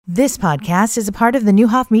This podcast is a part of the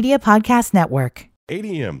Newhoff Media Podcast Network.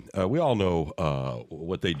 ADM, we all know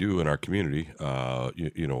what they do in our community.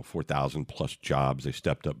 4,000 plus jobs. They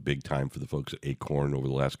stepped up big time for the folks at Acorn over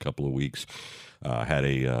the last couple of weeks. Had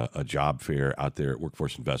a job fair out there at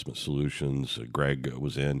Workforce Investment Solutions. Greg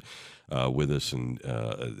was in with us, and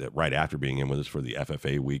right after being in with us for the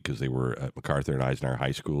FFA week, because they were at MacArthur and Eisenhower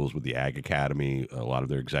High Schools with the Ag Academy, a lot of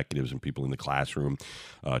their executives and people in the classroom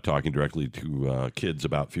talking directly to kids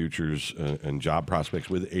about futures and job prospects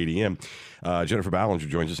with ADM. Jennifer Ballinger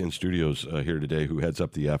joins us in studios here today, who heads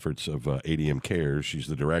up the efforts of ADM Cares. She's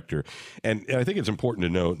the director. And I think it's important to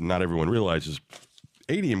note, not everyone realizes,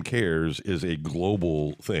 ADM Cares is a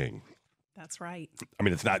global thing. That's right. I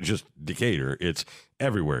mean, it's not just Decatur. It's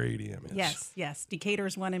everywhere ADM is. Yes. Decatur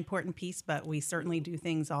is one important piece, but we certainly do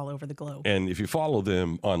things all over the globe. And if you follow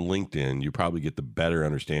them on LinkedIn, you probably get the better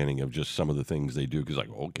understanding of just some of the things they do. Because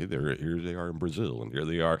here they are in Brazil, and here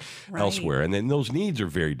they are elsewhere. And then those needs are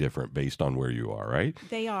very different based on where you are, right?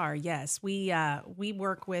 They are, yes. We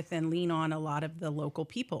work with and lean on a lot of the local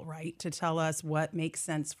people, right, to tell us what makes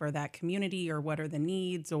sense for that community, or what are the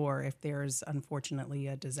needs, or if there's unfortunately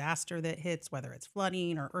a disaster that hits, whether it's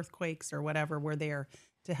flooding or earthquakes or whatever, we're there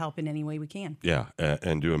to help in any way we can. Yeah,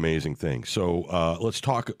 and do amazing things. So let's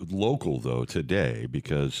talk local, though, today,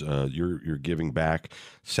 because you're giving back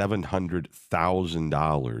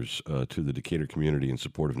 $700,000 to the Decatur community in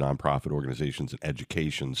support of nonprofit organizations and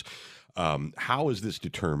educations. How is this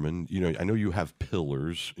determined? I know you have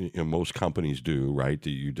pillars. Most companies do, right?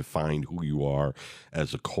 You define who you are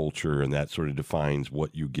as a culture, and that sort of defines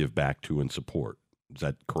what you give back to and support. Is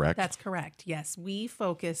that correct? That's correct. Yes. We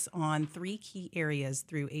focus on 3 key areas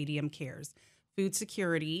through ADM Cares: food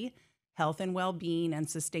security, health and well-being, and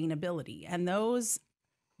sustainability. And those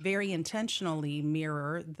very intentionally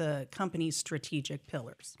mirror the company's strategic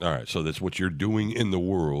pillars. All right. So that's what you're doing in the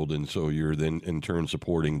world. And so you're then in turn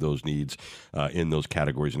supporting those needs in those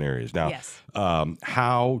categories and areas. Now, yes.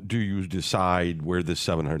 How do you decide where this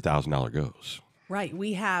 $700,000 goes? Right.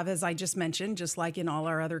 We have, as I just mentioned, just like in all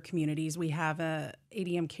our other communities, we have a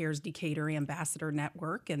ADM Cares Decatur Ambassador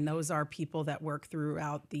Network, and those are people that work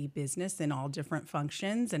throughout the business in all different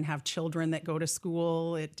functions and have children that go to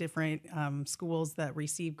school at different schools that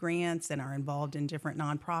receive grants and are involved in different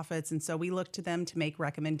nonprofits. And so we look to them to make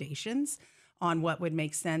recommendations on what would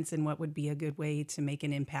make sense and what would be a good way to make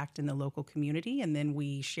an impact in the local community. And then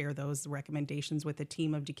we share those recommendations with a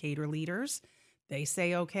team of Decatur leaders. They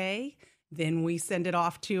say, okay. Then we send it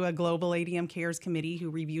off to a global ADM Cares committee who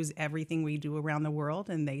reviews everything we do around the world,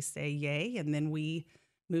 and they say yay, and then we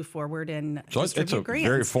move forward and distribute grants.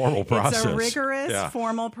 Very formal process. It's a rigorous,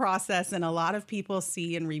 formal process, and a lot of people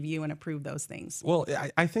see and review and approve those things. Well,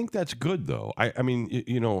 I think that's good, though. I mean,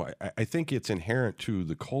 I think it's inherent to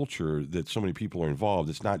the culture that so many people are involved.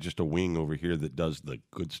 It's not just a wing over here that does the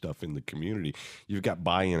good stuff in the community. You've got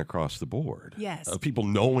buy-in across the board. Yes. People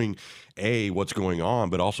knowing, what's going on,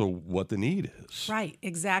 but also what the need is. Right,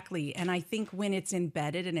 exactly. And I think when it's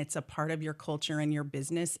embedded and it's a part of your culture and your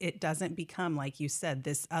business, it doesn't become, like you said,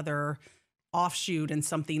 this other offshoot and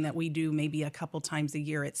something that we do maybe a couple times a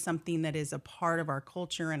year. It's something that is a part of our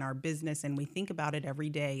culture and our business, and we think about it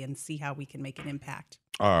every day and see how we can make an impact.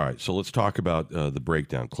 All right, so let's talk about the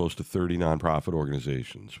breakdown. Close to 30 nonprofit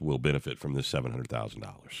organizations will benefit from this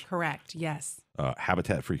 $700,000. Correct, yes.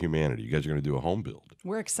 Habitat for Humanity, you guys are going to do a home build.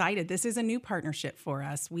 We're excited. This is a new partnership for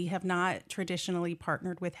us. We have not traditionally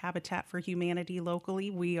partnered with Habitat for Humanity locally.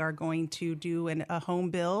 We are going to do a home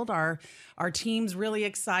build. Our team's really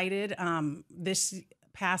excited. This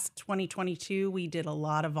past 2022, we did a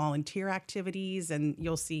lot of volunteer activities, and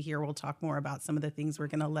you'll see here, we'll talk more about some of the things we're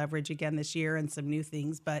going to leverage again this year and some new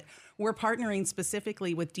things. But we're partnering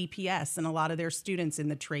specifically with DPS and a lot of their students in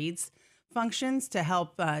the trades functions to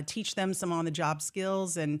help teach them some on-the-job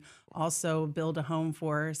skills and also build a home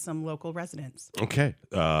for some local residents. Okay.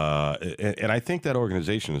 And I think that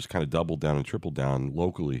organization has kind of doubled down and tripled down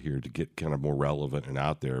locally here to get kind of more relevant and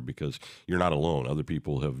out there, because you're not alone. Other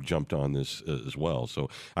people have jumped on this as well. So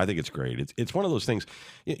I think it's great. It's one of those things,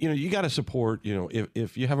 you got to support,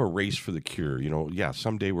 if you have a race for the cure,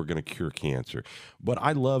 someday we're going to cure cancer. But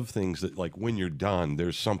I love things that, like, when you're done,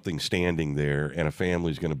 there's something standing there and a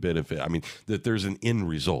family's going to benefit. I mean, that there's an end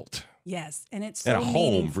result. Yes, and it's so and a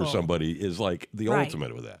home meaningful. For somebody is like the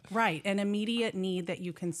ultimate with that. Right, an immediate need that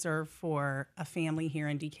you can serve for a family here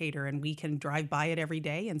in Decatur, and we can drive by it every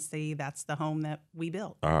day and say that's the home that we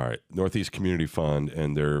built. All right, Northeast Community Fund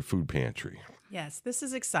and their food pantry. Yes, this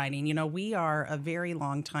is exciting. We are a very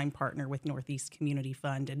long-time partner with Northeast Community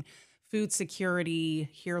Fund, and food security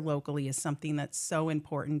here locally is something that's so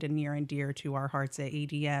important and near and dear to our hearts at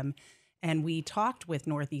ADM. And we talked with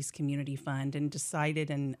Northeast Community Fund and decided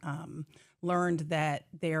and learned that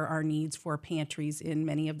there are needs for pantries in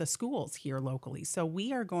many of the schools here locally. So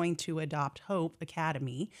we are going to adopt Hope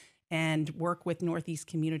Academy and work with Northeast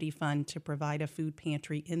Community Fund to provide a food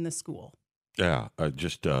pantry in the school. Yeah, I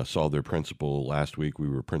just saw their principal last week. We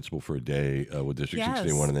were principal for a day with District Yes.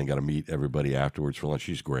 61, and then got to meet everybody afterwards for lunch.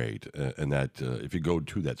 She's great, and that if you go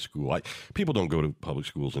to that school, people don't go to public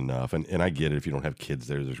schools enough, and I get it. If you don't have kids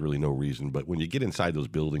there, there's really no reason. But when you get inside those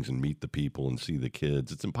buildings and meet the people and see the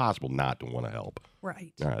kids, it's impossible not to want to help.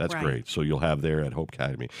 Right. All right, that's right. great. So you'll have there at Hope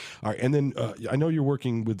Academy. All right, and then I know you're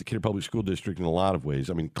working with the Decatur Public School District in a lot of ways.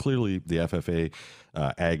 I mean, clearly the FFA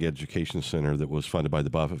Ag Education Center that was funded by the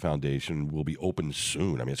Buffett Foundation will be open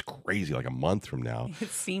soon. I mean, it's crazy, like a month from now. It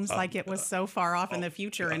seems like it was so far off in the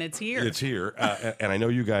future, and it's here. It's here, and I know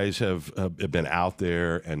you guys have been out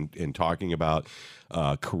there and talking about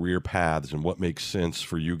career paths and what makes sense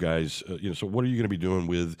for you guys. So what are you going to be doing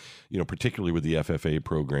with, particularly with the FFA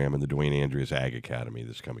program and the Dwayne Andreas Ag Academy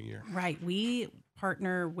this coming year? Right. We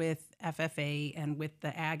partner with FFA and with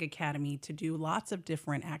the Ag Academy to do lots of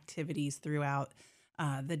different activities throughout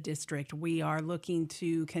the district. We are looking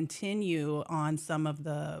to continue on some of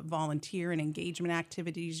the volunteer and engagement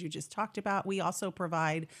activities you just talked about. We also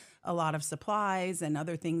provide a lot of supplies and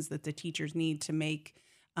other things that the teachers need to make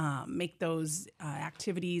those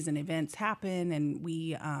activities and events happen. And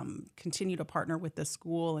we continue to partner with the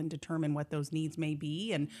school and determine what those needs may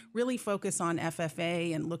be, and really focus on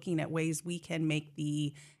FFA and looking at ways we can make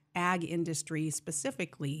the ag industry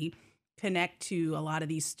specifically connect to a lot of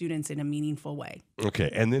these students in a meaningful way.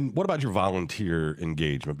 Okay, and then what about your volunteer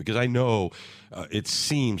engagement? Because I know it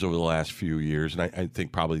seems over the last few years, and I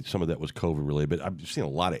think probably some of that was COVID related, but I've seen a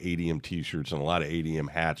lot of ADM T-shirts and a lot of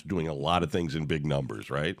ADM hats doing a lot of things in big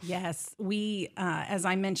numbers, right? Yes, we, as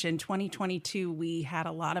I mentioned, 2022, we had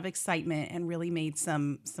a lot of excitement and really made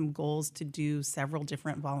some goals to do several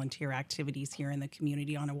different volunteer activities here in the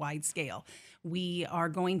community on a wide scale. We are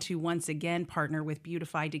going to once again partner with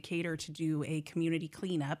Beautify Decatur to do a community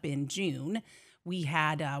cleanup in June. We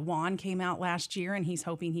had Juan came out last year, and he's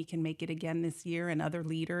hoping he can make it again this year, and other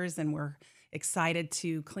leaders, and we're excited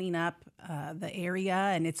to clean up the area.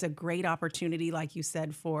 And it's a great opportunity, like you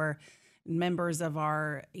said, for members of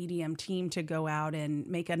our ADM team to go out and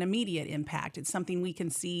make an immediate impact. It's something we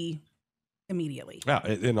can see immediately. Yeah,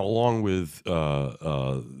 and along with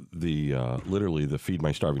literally the Feed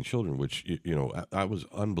My Starving Children, which I was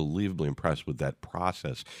unbelievably impressed with that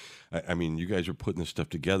process. I mean, you guys are putting this stuff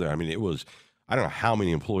together. I mean, it was. I don't know how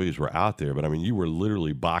many employees were out there, but I mean, you were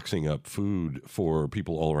literally boxing up food for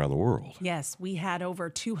people all around the world. Yes, we had over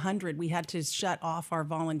 200. We had to shut off our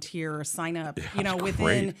volunteer sign up, Great.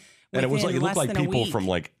 within And it was like, it looked less like than a people week. from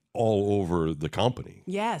like all over the company.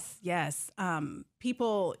 Yes.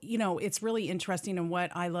 People, it's really interesting. And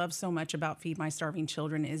what I love so much about Feed My Starving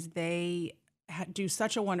Children is they do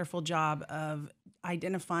such a wonderful job of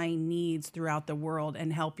identifying needs throughout the world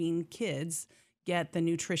and helping kids get the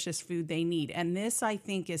nutritious food they need. And this, I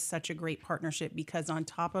think, is such a great partnership, because on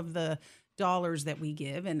top of the dollars that we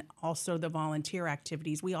give and also the volunteer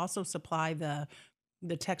activities, we also supply the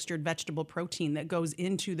textured vegetable protein that goes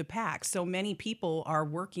into the pack. So many people are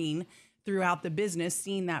working throughout the business,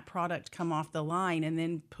 seeing that product come off the line and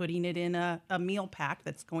then putting it in a meal pack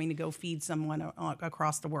that's going to go feed someone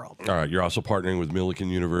across the world. All right. You're also partnering with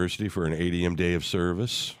Millikan University for an ADM Day of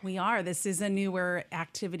Service. We are. This is a newer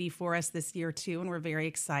activity for us this year, too, and we're very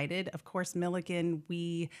excited. Of course, Millikan,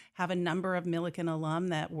 we have a number of Millikan alum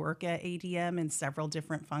that work at ADM in several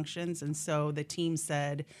different functions. And so the team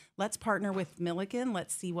said, let's partner with Millikan.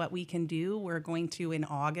 Let's see what we can do. We're going to, in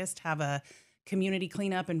August, have a community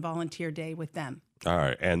cleanup and volunteer day with them. All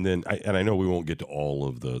right. And then, I know we won't get to all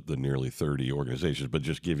of the nearly 30 organizations, but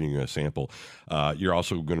just giving you a sample, you're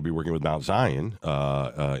also going to be working with Mount Zion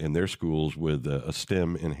in their schools with a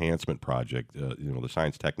STEM enhancement project, the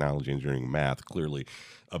science, technology, engineering, math, clearly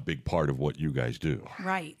a big part of what you guys do.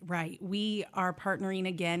 Right. We are partnering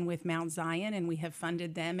again with Mount Zion, and we have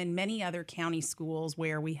funded them and many other county schools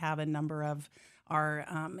where we have a number of our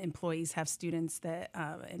employees have students that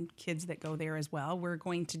and kids that go there as well. We're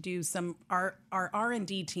going to do our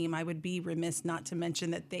R&D team. I would be remiss not to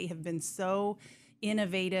mention that they have been so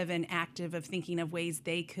innovative and active of thinking of ways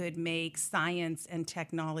they could make science and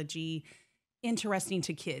technology interesting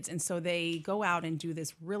to kids. And so they go out and do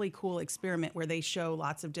this really cool experiment where they show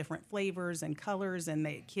lots of different flavors and colors, and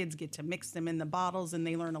the kids get to mix them in the bottles, and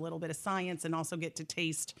they learn a little bit of science and also get to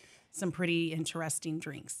taste some pretty interesting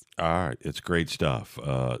drinks. All right, it's great stuff.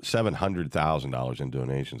 $700,000 in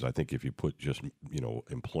donations. I think if you put just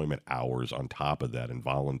employment hours on top of that and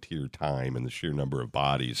volunteer time and the sheer number of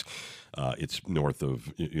bodies, it's north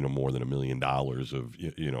of more than $1 million of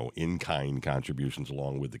in-kind contributions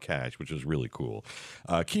along with the cash, which is really cool.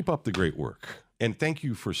 Keep up the great work. And thank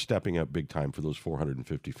you for stepping up big time for those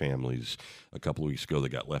 450 families a couple of weeks ago that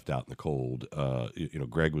got left out in the cold.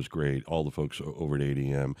 Greg was great. All the folks over at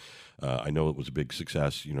ADM. I know it was a big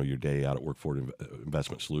success. Your day out at Workforce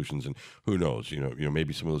Investment Solutions, and who knows?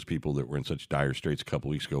 Maybe some of those people that were in such dire straits a couple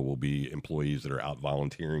of weeks ago will be employees that are out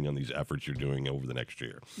volunteering on these efforts you're doing over the next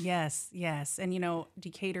year. Yes, and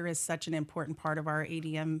Decatur is such an important part of our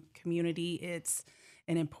ADM community. It's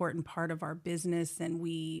an important part of our business, and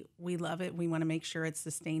we love it. We want to make sure it's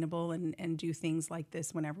sustainable and do things like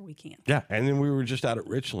this whenever we can. Yeah, and then we were just out at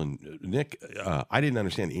Richland. Nick, I didn't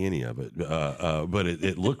understand any of it, but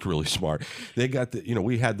it looked really smart. They got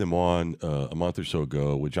we had them on a month or so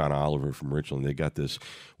ago with John Oliver from Richland. They got this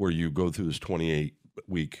where you go through this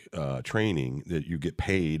 28-week training that you get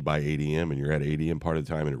paid by ADM, and you're at ADM part of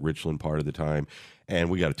the time and at Richland part of the time. And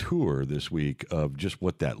we got a tour this week of just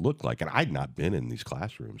what that looked like. And I'd not been in these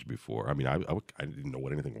classrooms before. I mean, I didn't know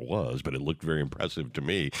what anything was, but it looked very impressive to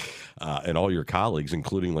me. And all your colleagues,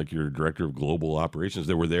 including like your director of global operations,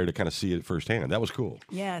 they were there to kind of see it firsthand. That was cool.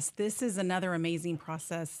 Yes, this is another amazing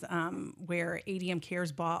process where ADM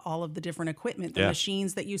Cares bought all of the different equipment, the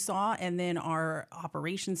machines that you saw, and then our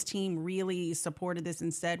operations team really supported this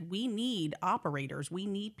and said, we need operators. We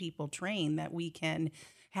need people trained that we can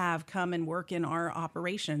have come and work in our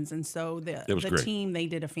operations. And so the team, they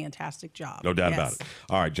did a fantastic job. No doubt about it.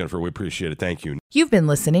 All right, Jennifer, we appreciate it. Thank you. You've been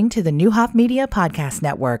listening to the Neuhoff Media Podcast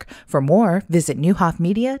Network. For more, visit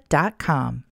neuhoffmedia.com.